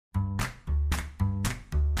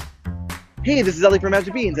Hey, this is Ellie from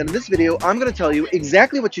Magic Beans, and in this video, I'm going to tell you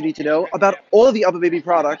exactly what you need to know about all of the UPPAbaby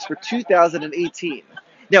products for 2018.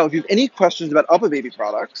 Now, if you have any questions about UPPAbaby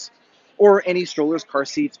products, or any strollers, car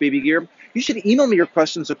seats, baby gear, you should email me your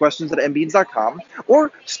questions to questions@mbeans.com,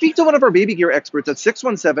 or speak to one of our baby gear experts at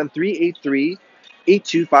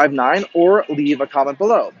 617-383-8259, or leave a comment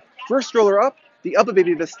below. First stroller up, the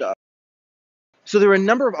UPPAbaby Vista. So there are a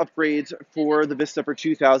number of upgrades for the Vista for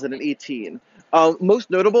 2018. Most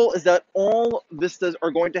notable is that all Vistas are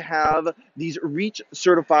going to have these REACH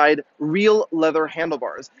certified real leather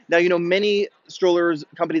handlebars. Now, you know, many strollers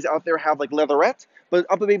companies out there have like leatherette, but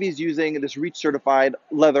UPPAbaby is using this REACH certified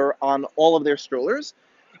leather on all of their strollers,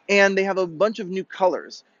 and they have a bunch of new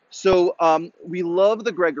colors. So we love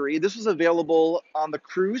the Gregory. This was available on the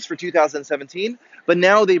Cruz for 2017, but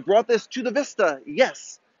now they brought this to the Vista.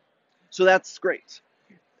 Yes. So that's great.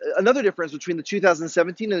 Another difference between the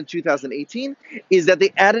 2017 and the 2018 is that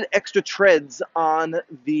they added extra treads on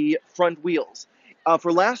the front wheels.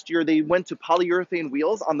 For last year, they went to polyurethane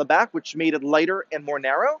wheels on the back, which made it lighter and more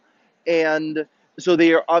narrow. And so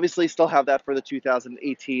they are obviously still have that for the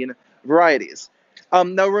 2018 varieties.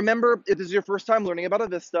 Now remember, if this is your first time learning about a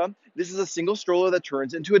Vista, this is a single stroller that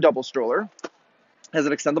turns into a double stroller, has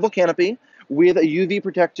an extendable canopy with a UV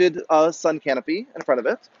protected sun canopy in front of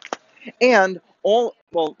it. And most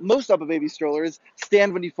UPPAbaby strollers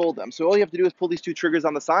stand when you fold them. So all you have to do is pull these two triggers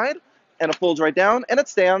on the side, and it folds right down, and it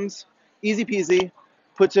stands, easy peasy.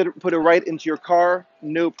 Put it right into your car,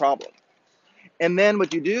 no problem. And then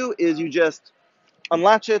what you do is you just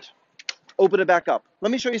unlatch it, open it back up.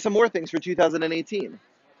 Let me show you some more things for 2018.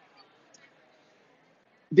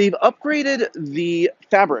 They've upgraded the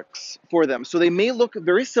fabrics for them. So they may look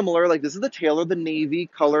very similar, like this is the tailor, the navy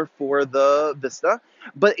color for the Vista,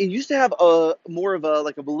 but it used to have a more of a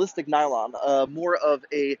like a ballistic nylon, more of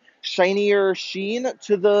a shinier sheen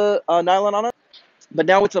to the nylon on it. But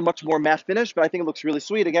now it's a much more matte finish, but I think it looks really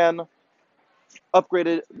sweet. Again,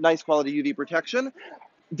 upgraded, nice quality UV protection.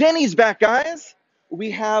 Denny's back, guys. We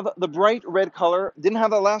have the bright red color. Didn't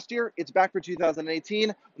have that last year. It's back for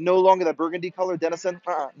 2018. No longer that burgundy color, Denison.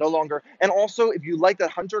 No longer. And also, if you like that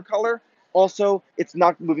hunter color, also, it's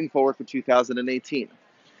not moving forward for 2018.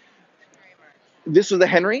 This was the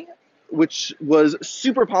Henry, which was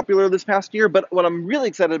super popular this past year. But what I'm really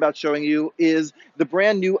excited about showing you is the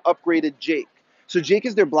brand new upgraded Jake. So Jake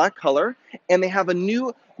is their black color, and they have a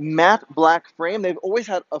new matte black frame. They've always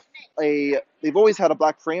had a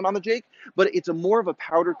black frame on the Jake, but it's a more of a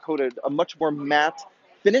powder coated, a much more matte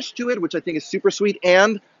finish to it, which I think is super sweet,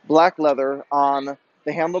 and black leather on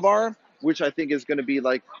the handlebar, which I think is going to be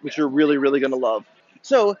like, which you're really, really going to love.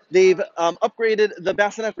 So they've upgraded the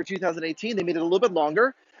bassinet for 2018. They made it a little bit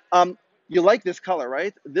longer. You like this color,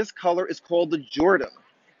 right? This color is called the Jordan,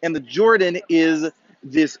 and the Jordan is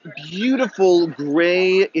this beautiful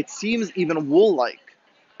gray, it seems even wool-like,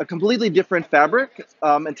 a completely different fabric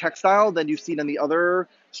and textile than you've seen in the other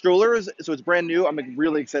strollers. So it's brand new. I'm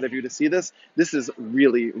really excited for you to see this. This is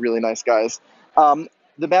really, really nice, guys.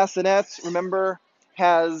 The bassinet, remember,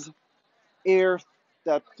 has air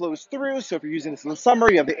that flows through. So if you're using this in the summer,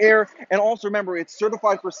 you have the air. And also remember, it's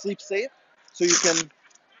certified for sleep safe. So you can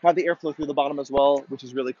have the airflow through the bottom as well, which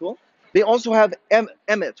is really cool. They also have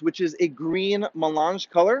Emmet, which is a green melange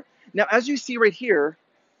color. Now, as you see right here,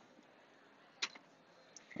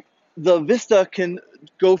 the Vista can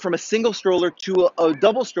go from a single stroller to a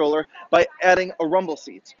double stroller by adding a rumble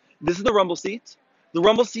seat. This is the rumble seat. The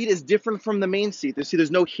rumble seat is different from the main seat. You see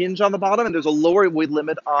there's no hinge on the bottom, and there's a lower weight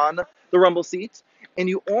limit on the rumble seat. And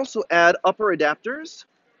you also add upper adapters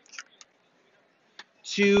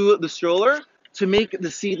to the stroller to make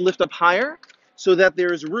the seat lift up higher so that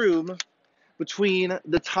there's room between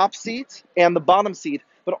the top seat and the bottom seat.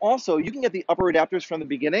 But also, you can get the upper adapters from the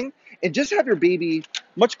beginning and just have your baby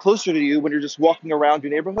much closer to you when you're just walking around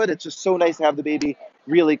your neighborhood. It's just so nice to have the baby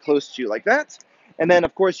really close to you like that. And then,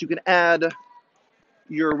 of course, you can add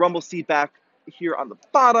your rumble seat back here on the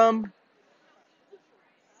bottom.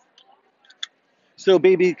 So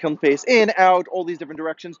baby can face in, out, all these different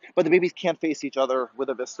directions, but the babies can't face each other with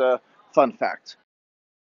a Vista. Fun fact.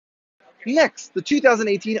 Next, the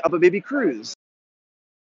 2018 UPPAbaby Cruz.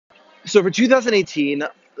 So for 2018,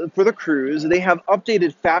 for the Cruz, they have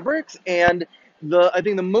updated fabrics, and I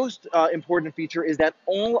think the most important feature is that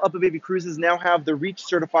all UPPAbaby Cruzes now have the REACH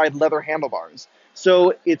certified leather handlebars.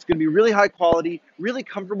 So it's going to be really high quality, really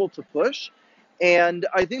comfortable to push, and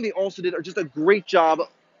I think they also did just a great job,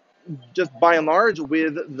 just by and large,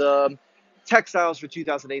 with the textiles for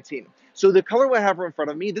 2018. So the color I have in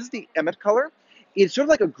front of me, this is the Emmet color. It's sort of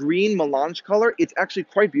like a green melange color. It's actually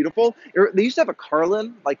quite beautiful. They used to have a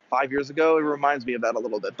Carlin like 5 years ago. It reminds me of that a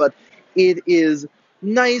little bit. But It is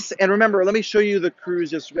nice. And remember, let me show you the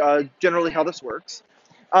Cruz, just generally how this works.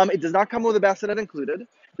 It does not come with a bassinet included.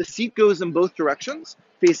 The seat goes in both directions,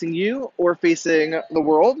 facing you or facing the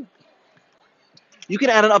world. You can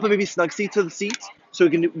add an UPPAbaby snug seat to the seat, so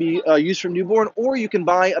it can be used for newborn, or you can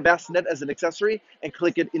buy a bassinet as an accessory and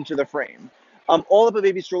click it into the frame. All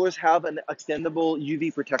UPPAbaby strollers have an extendable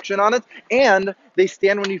UV protection on it, and they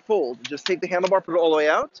stand when you fold. Just take the handlebar, put it all the way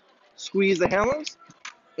out, squeeze the handles,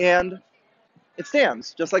 and it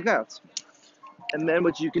stands just like that. And then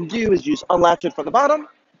what you can do is just unlatch it from the bottom,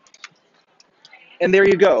 and there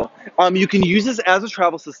you go. You can use this as a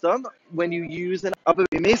travel system when you use an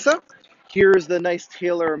UPPAbaby Mesa. Here's the nice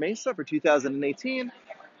Taylor Mesa for 2018,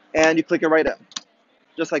 and you click it right in,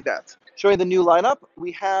 just like that. Showing the new lineup,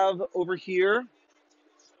 we have over here,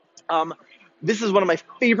 this is one of my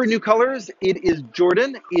favorite new colors. It is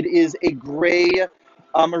Jordan. It is a gray,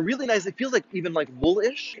 a really nice, it feels like even like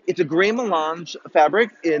wool-ish. It's a gray melange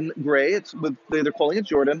fabric in gray. It's with, they're calling it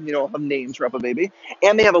Jordan, you know, have names for UPPAbaby.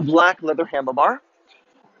 And they have a black leather handlebar.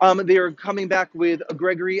 They are coming back with a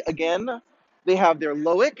Gregory again. They have their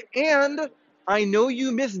Loic, and I know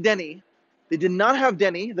you miss Denny. They did not have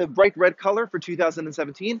Denny, the bright red color for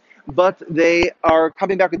 2017, but they are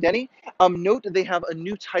coming back with Denny. Note that they have a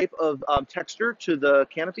new type of texture to the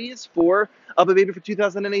canopies for UPPAbaby for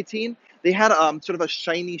 2018. They had sort of a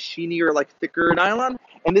shiny, sheenier, like thicker nylon,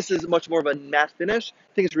 and this is much more of a matte finish.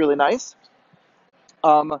 I think it's really nice.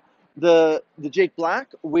 The Jake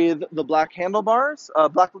Black with the black handlebars,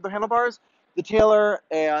 black leather handlebars, the Taylor,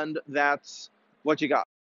 and that's what you got.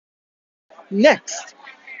 Next,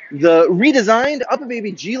 the redesigned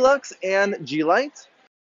UPPAbaby G-Lux and G-Lite.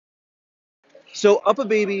 So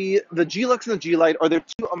UPPAbaby, the G-Lux and the G-Lite are their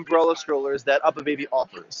two umbrella strollers that UPPAbaby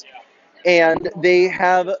offers. And they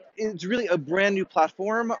have, it's really a brand new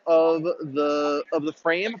platform of the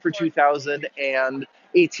frame for 2018.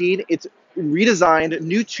 It's redesigned,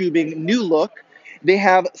 new tubing, new look. They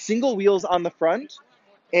have single wheels on the front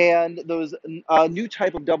and those new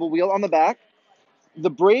type of double wheel on the back. The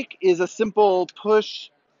brake is a simple push,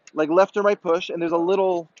 like left and right push, and there's a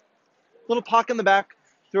little pocket in the back.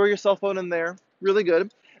 Throw your cell phone in there. Really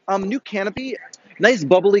good. New canopy, nice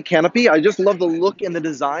bubbly canopy. I just love the look and the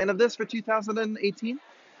design of this for 2018.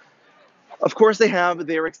 Of course, they have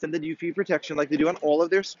their extended UV protection like they do on all of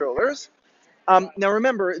their strollers. Now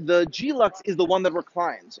remember, the G-Lux is the one that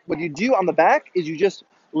reclines. What you do on the back is you just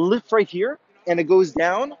lift right here, and it goes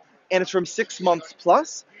down, and it's from 6 months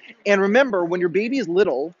plus. And remember, when your baby is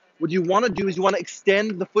little, what you want to do is you want to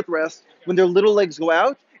extend the footrest when their little legs go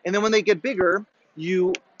out, and then when they get bigger,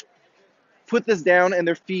 you put this down, and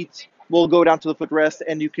their feet will go down to the footrest,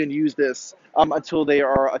 and you can use this until they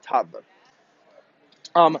are a toddler.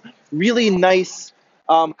 Really nice,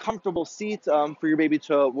 comfortable seat for your baby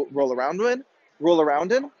to roll around in.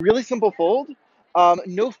 Really simple fold.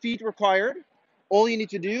 No feet required. All you need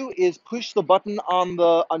to do is push the button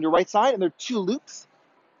on your right side, and there are two loops.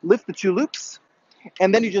 Lift the two loops,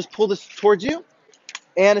 and then you just pull this towards you,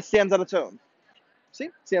 and it stands on its own. See,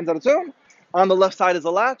 it stands on its own. On the left side is a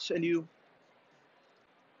latch, and you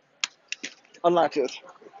unlatch it,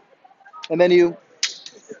 and then you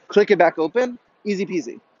click it back open. Easy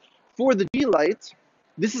peasy. For the G-Lite,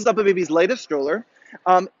 this is UPPAbaby's lightest stroller.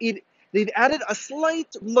 They've added a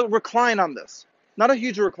slight recline on this. Not a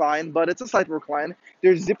huge recline, but it's a slight recline.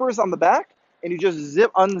 There's zippers on the back, and you just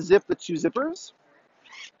unzip the two zippers,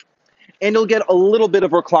 and you'll get a little bit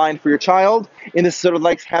of recline for your child in this sort of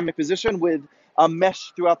like hammock position with a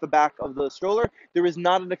mesh throughout the back of the stroller. There is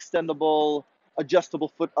not an extendable, adjustable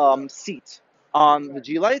foot seat on the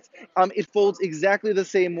G-Lite. It folds exactly the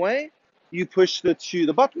same way. You push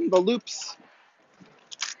the button, the loops,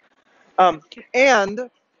 and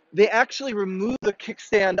they actually remove the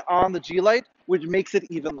kickstand on the G-Lite, which makes it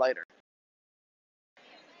even lighter.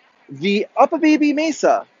 The UPPAbaby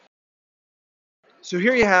Mesa. So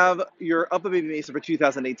here you have your UPPAbaby Mesa for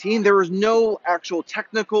 2018. There was no actual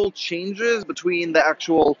technical changes between the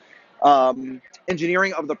actual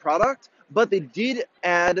engineering of the product, but they did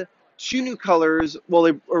add two new colors. Well,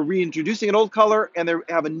 they are reintroducing an old color, and they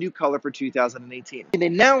have a new color for 2018. And they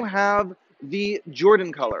now have the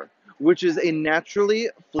Jordan color, which is a naturally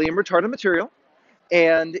flame retardant material,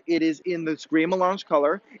 and it is in this gray melange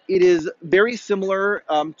color. It is very similar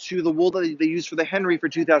to the wool that they used for the Henry for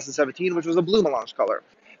 2017, which was a blue melange color.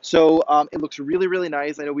 So it looks really, really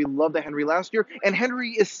nice. I know we loved the Henry last year, and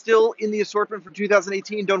Henry is still in the assortment for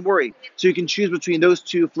 2018, don't worry. So you can choose between those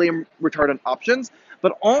two flame retardant options,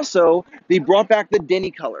 but also they brought back the Denny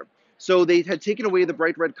color. So they had taken away the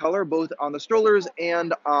bright red color, both on the strollers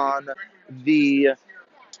and on the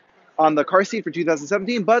car seat for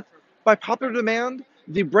 2017, but By popular demand,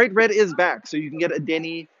 the bright red is back, so you can get a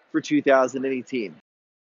Denny for 2018.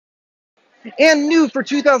 And new for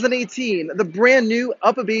 2018, the brand new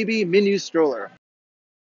UPPAbaby Minu Stroller.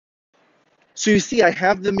 So you see, I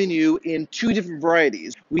have the Minu in two different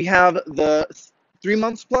varieties. We have the 3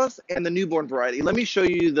 months plus and the newborn variety. Let me show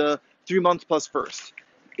you the 3 months plus first.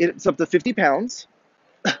 It's up to 50 pounds.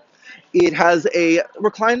 It has a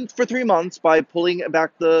recline for 3 months by pulling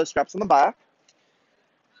back the straps on the back.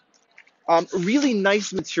 Really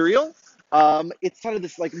nice material. It's kind of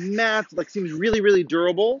this like matte, like seems really, really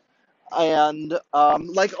durable. And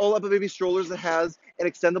like all UPPAbaby strollers, it has an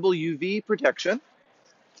extendable UV protection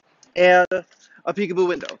and a peekaboo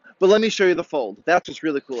window. But let me show you the fold. That's what's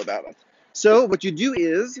really cool about it. So what you do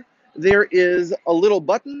is there is a little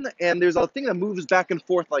button and there's a thing that moves back and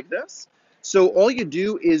forth like this. So all you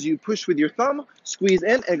do is you push with your thumb, squeeze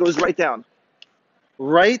in, and it goes right down.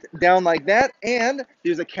 Right down like that. And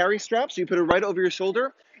there's a carry strap, so you put it right over your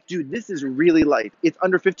shoulder. Dude, this is really light. It's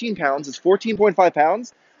under 15 pounds. It's 14.5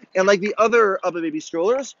 pounds. And like the other UPPAbaby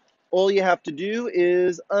strollers, all you have to do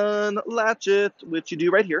is unlatch it, which you do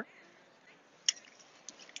right here.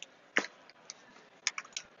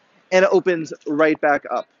 And it opens right back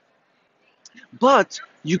up. But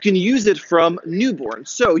you can use it from newborn.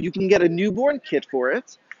 So you can get a newborn kit for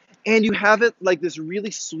it, and you have it like this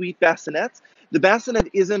really sweet bassinet. The bassinet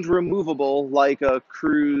isn't removable like a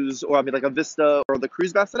Cruz, or I mean like a Vista or the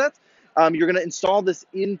Cruz bassinet. You're gonna install this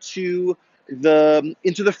into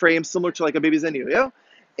the frame, similar to like a baby's Zenio,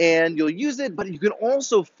 and you'll use it. But you can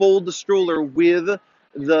also fold the stroller with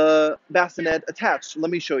the bassinet attached. Let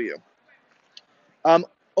me show you.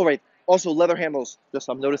 All right. Also, leather handles. Just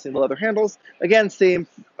I'm noticing the leather handles. Again, same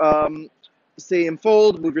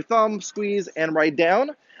fold. Move your thumb, squeeze, and right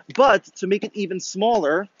down. But to make it even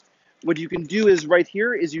smaller, what you can do is right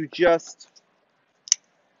here is you just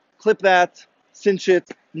clip that, cinch it,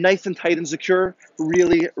 nice and tight and secure.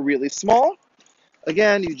 Really, really small.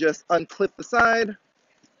 Again, you just unclip the side,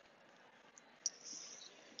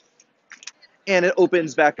 and it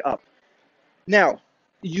opens back up. Now,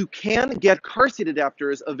 you can get car seat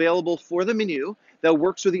adapters available for the Minu that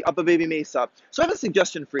works with the UPPAbaby Mesa. So I have a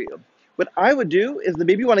suggestion for you. What I would do is that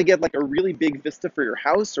maybe you want to get like a really big Vista for your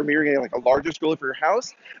house, or maybe you're getting like a larger stroller for your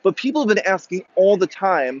house. But people have been asking all the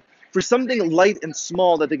time for something light and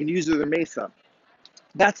small that they can use with their Mesa.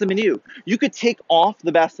 That's the Minu. You could take off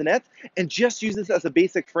the bassinet and just use this as a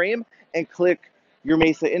basic frame and click your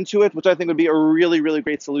Mesa into it, which I think would be a really, really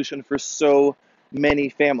great solution for so many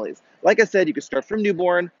families. Like I said, you could start from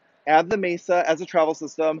newborn, add the Mesa as a travel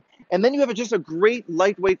system, and then you have just a great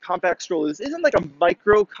lightweight compact stroller. This isn't like a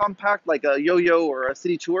micro compact like a yo-yo or a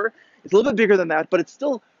city tour. It's a little bit bigger than that, but it's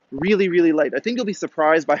still really, really light. I think you'll be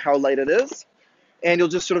surprised by how light it is, and you'll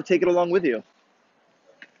just sort of take it along with you.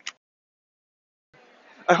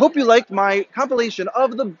 I hope you liked my compilation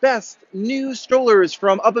of the best new strollers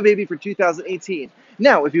from UPPAbaby for 2018.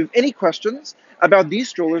 Now, if you have any questions about these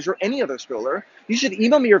strollers or any other stroller, you should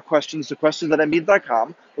email me your questions to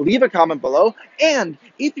questions@mmeet.com, leave a comment below, and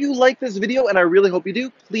if you like this video, and I really hope you do,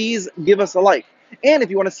 please give us a like. And if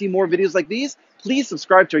you want to see more videos like these, please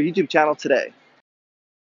subscribe to our YouTube channel today.